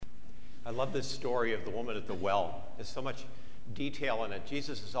I love this story of the woman at the well. There's so much detail in it.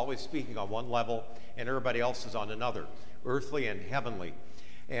 Jesus is always speaking on one level, and everybody else is on another, earthly and heavenly.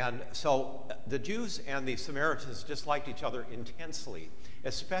 And so the Jews and the Samaritans disliked each other intensely.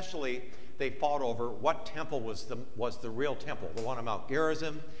 Especially, they fought over what temple was the real temple, the one on Mount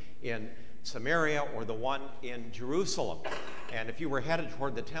Gerizim in Samaria or the one in Jerusalem. And if you were headed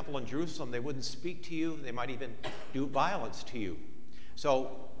toward the temple in Jerusalem, they wouldn't speak to you. They might even do violence to you.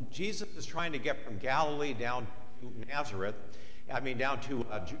 So Jesus is trying to get from Galilee down to Nazareth, down to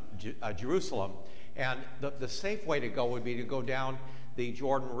Jerusalem. And the safe way to go would be to go down the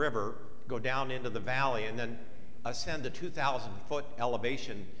Jordan River, go down into the valley, and then ascend the 2,000-foot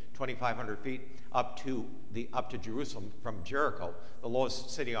elevation, 2,500 feet, up to Jerusalem from Jericho, the lowest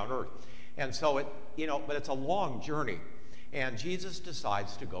city on earth. And so but it's a long journey. And Jesus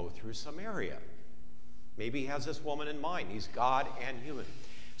decides to go through Samaria. Maybe he has this woman in mind. He's God and human.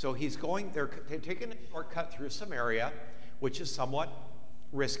 So they're taking a shortcut through Samaria, which is somewhat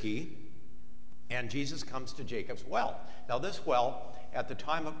risky. And Jesus comes to Jacob's well. Now this well, at the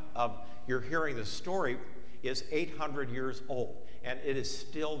time of you're hearing this story, is 800 years old. And it is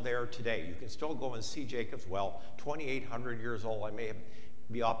still there today. You can still go and see Jacob's well, 2,800 years old. I may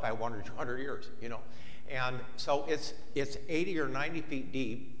be off by 100 or 200 years, And so it's 80 or 90 feet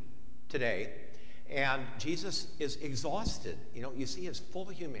deep today. And Jesus is exhausted. You see he's full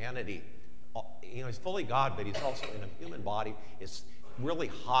of humanity. He's fully God, but he's also in a human body. It's really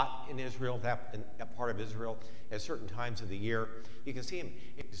hot in Israel, that part of Israel, at certain times of the year. You can see him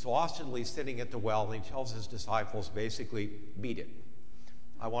exhaustedly sitting at the well, and he tells his disciples, basically, beat it.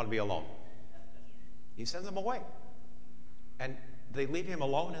 I want to be alone. He sends them away. And they leave him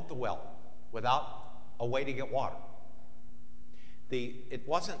alone at the well without a way to get water. It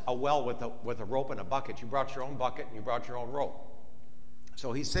wasn't a well with a rope and a bucket. You brought your own bucket and you brought your own rope.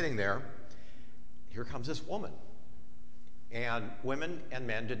 So he's sitting there. Here comes this woman. And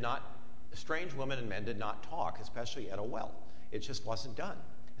strange women and men did not talk, especially at a well. It just wasn't done,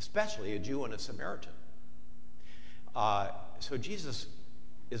 especially a Jew and a Samaritan. So Jesus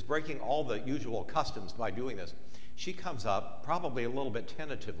is breaking all the usual customs by doing this. She comes up, probably a little bit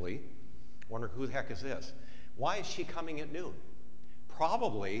tentatively, wonder who the heck is this? Why is she coming at noon?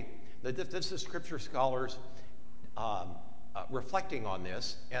 Probably, this is scripture scholars reflecting on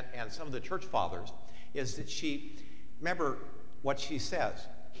this, and some of the church fathers, is that remember what she says,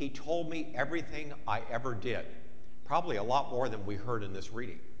 he told me everything I ever did. Probably a lot more than we heard in this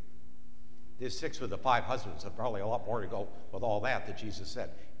reading. There's 6 with the 5 husbands, and probably a lot more to go with all that Jesus said.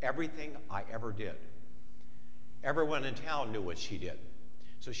 Everything I ever did. Everyone in town knew what she did.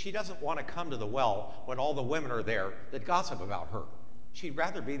 So she doesn't want to come to the well when all the women are there that gossip about her. She'd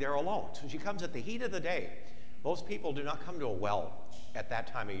rather be there alone. So she comes at the heat of the day. Most people do not come to a well at that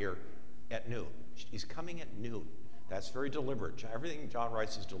time of year at noon. She's coming at noon. That's very deliberate. Everything John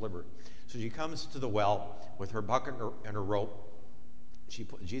writes is deliberate. So she comes to the well with her bucket and her rope.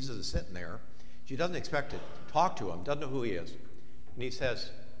 Jesus is sitting there. She doesn't expect to talk to him, doesn't know who he is. And he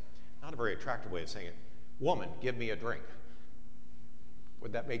says, not a very attractive way of saying it, woman, give me a drink.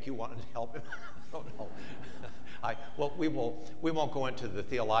 Would that make you want to help him? I don't know. We won't go into the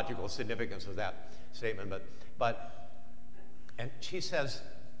theological significance of that statement, and she says,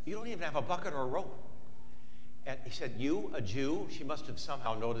 you don't even have a bucket or a rope. And he said, you, a Jew? She must have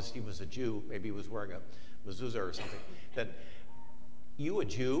somehow noticed he was a Jew. Maybe he was wearing a mezuzah or something. That you, a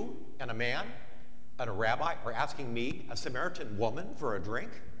Jew, and a man, and a rabbi, are asking me, a Samaritan woman, for a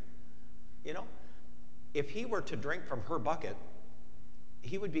drink? If he were to drink from her bucket,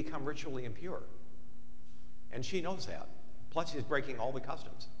 he would become ritually impure. And she knows that. Plus, he's breaking all the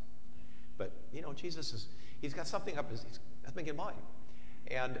customs. But, Jesus he's got something in mind.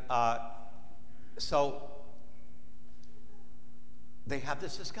 And so they have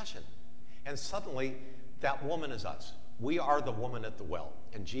this discussion. And suddenly, that woman is us. We are the woman at the well.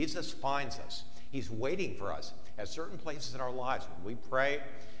 And Jesus finds us. He's waiting for us at certain places in our lives. When we pray,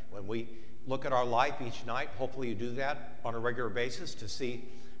 when we look at our life each night, hopefully you do that on a regular basis to see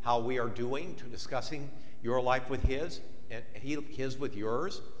how we are doing, to discussing your life with his, and his with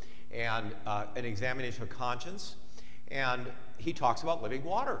yours, and an examination of conscience. And he talks about living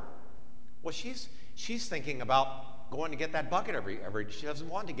water. Well, she's thinking about going to get that bucket every she doesn't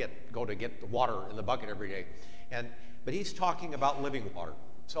want to go to get the water in the bucket every day. But he's talking about living water.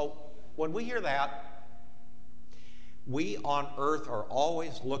 So when we hear that, we on earth are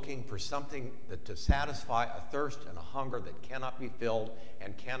always looking for something to satisfy a thirst and a hunger that cannot be filled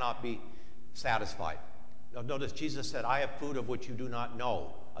and cannot be satisfied. Now, notice Jesus said, I have food of which you do not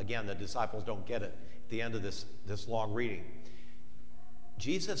know. Again, the disciples don't get it at the end of this long reading.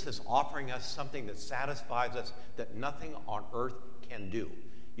 Jesus is offering us something that satisfies us that nothing on earth can do.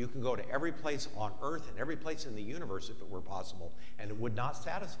 You can go to every place on earth and every place in the universe if it were possible, and it would not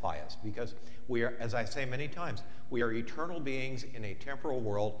satisfy us because we are, as I say many times, we are eternal beings in a temporal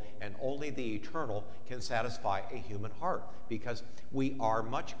world, and only the eternal can satisfy a human heart because we are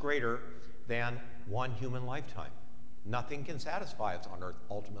much greater than one human lifetime. Nothing can satisfy us on earth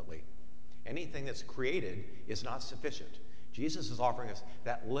ultimately. Anything that's created is not sufficient. Jesus is offering us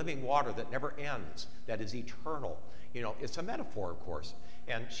that living water that never ends, that is eternal. You know, it's a metaphor, of course,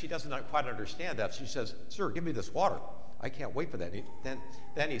 and she doesn't quite understand that. She says, "Sir, give me this water. I can't wait for that."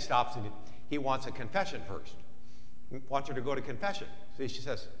 Then he stops and he wants a confession first. He wants her to go to confession. So she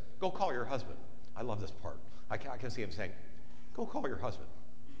says, "Go call your husband." I love this part. I can see him saying, "Go call your husband."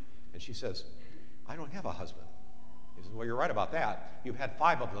 And she says, "I don't have a husband." He says, "Well, you're right about that. You've had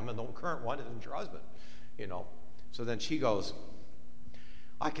 5 of them, and the current one isn't your husband." You know. So then she goes,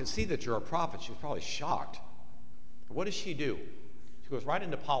 "I can see that you're a prophet." She's probably shocked. What does she do? She goes right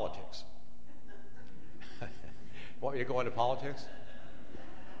into politics. Want me to go into politics?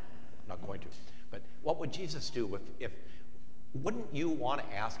 I'm not going to. But what would Jesus do if wouldn't you want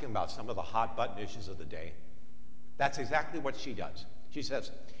to ask him about some of the hot button issues of the day? That's exactly what she does. She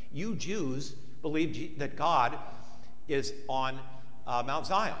says, "You Jews believe that God is on Mount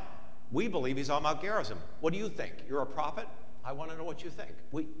Zion. We believe he's on Mount Gerizim. What do you think? You're a prophet? I want to know what you think."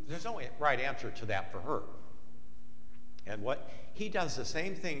 There's no right answer to that for her. And what he does the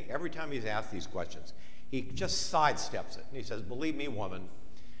same thing every time he's asked these questions. He just sidesteps it. And he says, "Believe me, woman,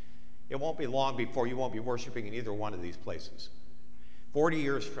 it won't be long before you won't be worshiping in either one of these places." 40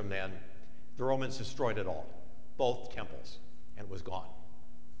 years from then, the Romans destroyed it all, both temples, and it was gone.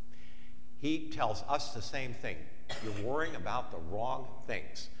 He tells us the same thing. You're worrying about the wrong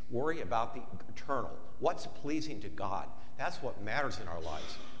things. Worry about the eternal. What's pleasing to God? That's what matters in our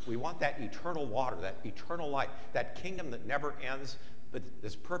lives. We want that eternal water, that eternal life, that kingdom that never ends, but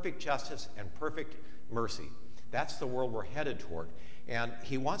this perfect justice and perfect mercy. That's the world we're headed toward. And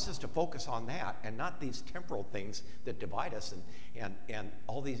he wants us to focus on that and not these temporal things that divide us and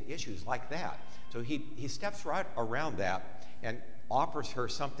all these issues like that. So he steps right around that and offers her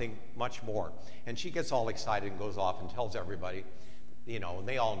something much more. And she gets all excited and goes off and tells everybody, you know, and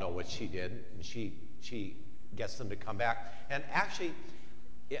they all know what she did. And she gets them to come back. And actually,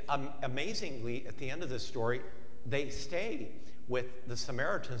 amazingly, at the end of this story, they stay with the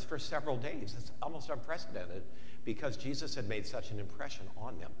Samaritans for several days. It's almost unprecedented because Jesus had made such an impression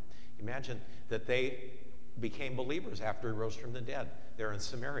on them. Imagine that they became believers after he rose from the dead there in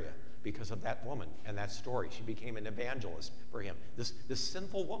Samaria because of that woman and that story. She became an evangelist for him. This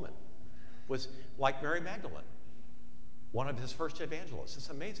sinful woman was like Mary Magdalene, one of his first evangelists. It's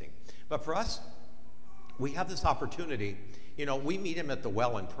amazing. But for us, we have this opportunity. You know, we meet him at the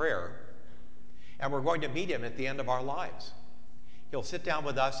well in prayer, and we're going to meet him at the end of our lives. He'll sit down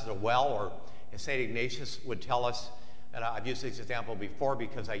with us at a well, or as St. Ignatius would tell us, and I've used this example before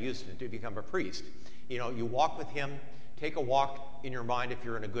because I used it to become a priest. You know, you walk with him, take a walk in your mind if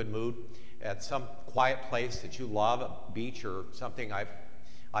you're in a good mood, at some quiet place that you love, a beach or something. I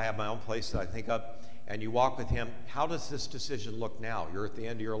have my own place that I think of, and you walk with him. How does this decision look now? You're at the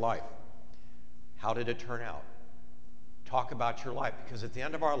end of your life. How did it turn out? Talk about your life, because at the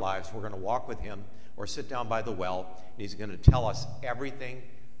end of our lives, we're going to walk with him or sit down by the well, and he's going to tell us everything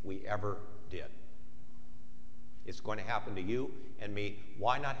we ever did. It's going to happen to you and me.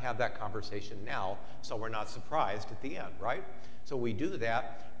 Why not have that conversation now so we're not surprised at the end, right? So we do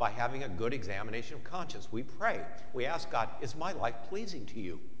that by having a good examination of conscience. We pray. We ask God, is my life pleasing to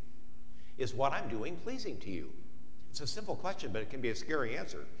you? Is what I'm doing pleasing to you? It's a simple question, but it can be a scary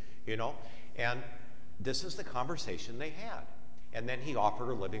answer, you know? And this is the conversation they had. And then he offered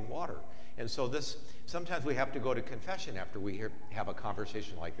her living water. And so sometimes we have to go to confession after we have a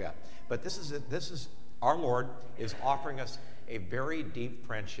conversation like that. But this is our Lord is offering us a very deep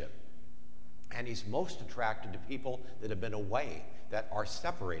friendship. And he's most attracted to people that have been away, that are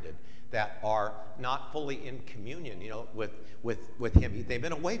separated, that are not fully in communion, you know, with him. They've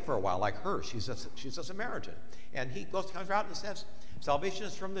been away for a while, like her. She's a Samaritan. And he comes out and says, salvation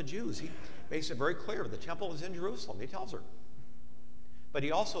is from the Jews. He makes it very clear. The temple is in Jerusalem, he tells her. But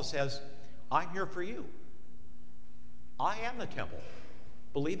he also says, I'm here for you. I am the temple.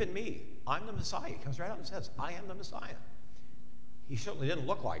 Believe in me. I'm the Messiah. He comes right out and says, I am the Messiah. He certainly didn't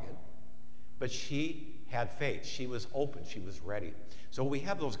look like it, but she had faith. She was open. She was ready. So we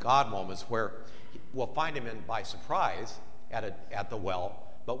have those God moments where we'll find him by surprise at the well,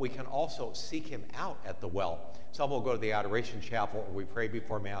 but we can also seek him out at the well. Some will go to the Adoration Chapel, or we pray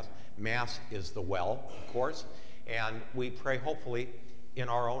before Mass. Mass is the well, of course, and we pray hopefully in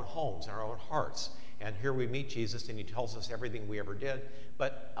our own homes, in our own hearts. And here we meet Jesus, and he tells us everything we ever did.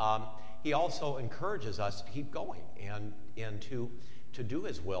 But he also encourages us to keep going and to do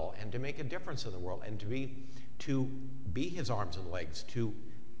his will and to make a difference in the world and to be his arms and legs, to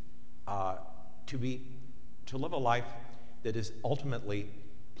live a life that is ultimately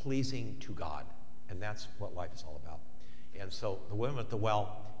pleasing to God. And that's what life is all about. And so the woman at the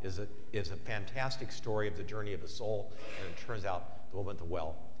well is a fantastic story of the journey of the soul, and it turns out the woman at the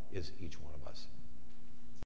well is each one of us.